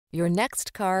Your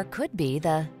next car could be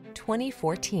the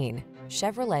 2014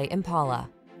 Chevrolet Impala.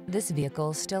 This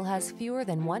vehicle still has fewer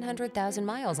than 100,000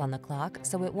 miles on the clock,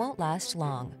 so it won't last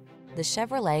long. The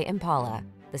Chevrolet Impala,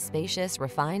 the spacious,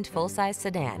 refined full-size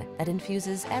sedan that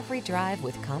infuses every drive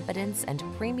with confidence and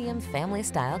premium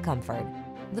family-style comfort.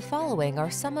 The following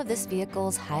are some of this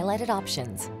vehicle's highlighted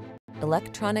options: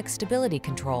 electronic stability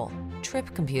control,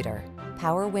 trip computer,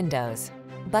 power windows,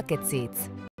 bucket seats,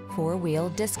 four-wheel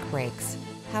disc brakes,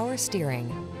 power steering.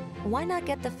 Why not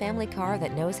get the family car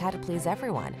that knows how to please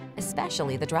everyone,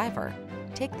 especially the driver?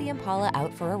 Take the Impala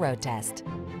out for a road test.